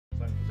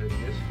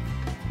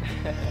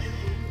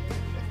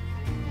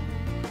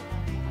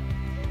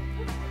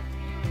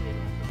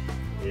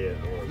Yeah.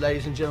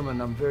 Ladies and gentlemen,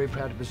 I'm very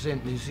proud to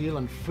present New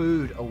Zealand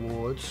Food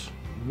Awards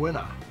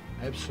winner,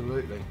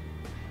 absolutely,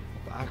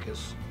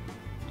 Barker's,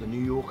 the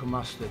New Yorker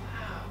mustard,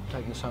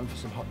 taking us home for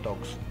some hot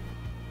dogs.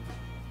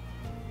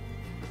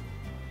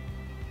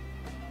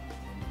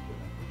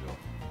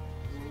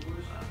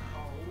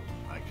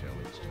 Okay,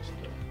 let's just...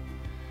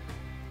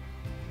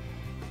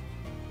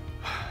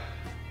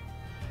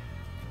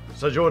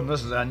 So Jordan,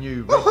 this is our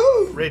new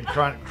red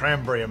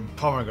cranberry and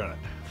pomegranate.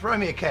 Throw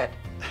me a cat,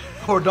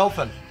 or a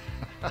dolphin.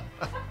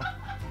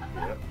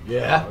 Yep.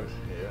 Yeah?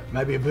 Yeah.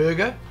 Maybe a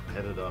burger?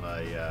 Had it on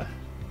a,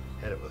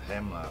 had it with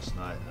ham last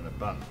night in a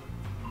bun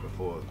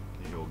before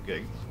your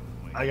gig.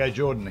 Okay,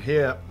 Jordan,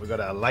 here we've got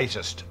our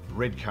latest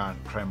red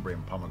currant cranberry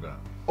and pomegranate.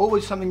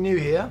 Always something new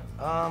here.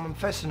 I'm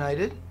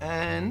fascinated,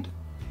 and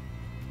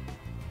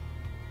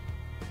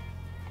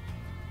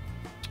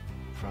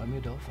throw me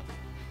a dolphin.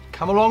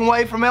 Come a long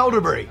way from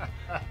Elderberry.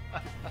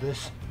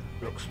 This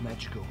looks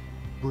magical.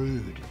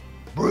 Brewed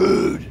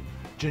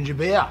ginger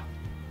beer.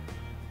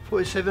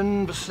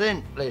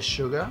 47% less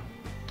sugar,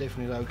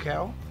 definitely low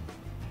cal.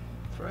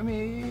 Throw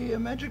me a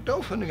magic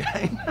dolphin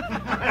again.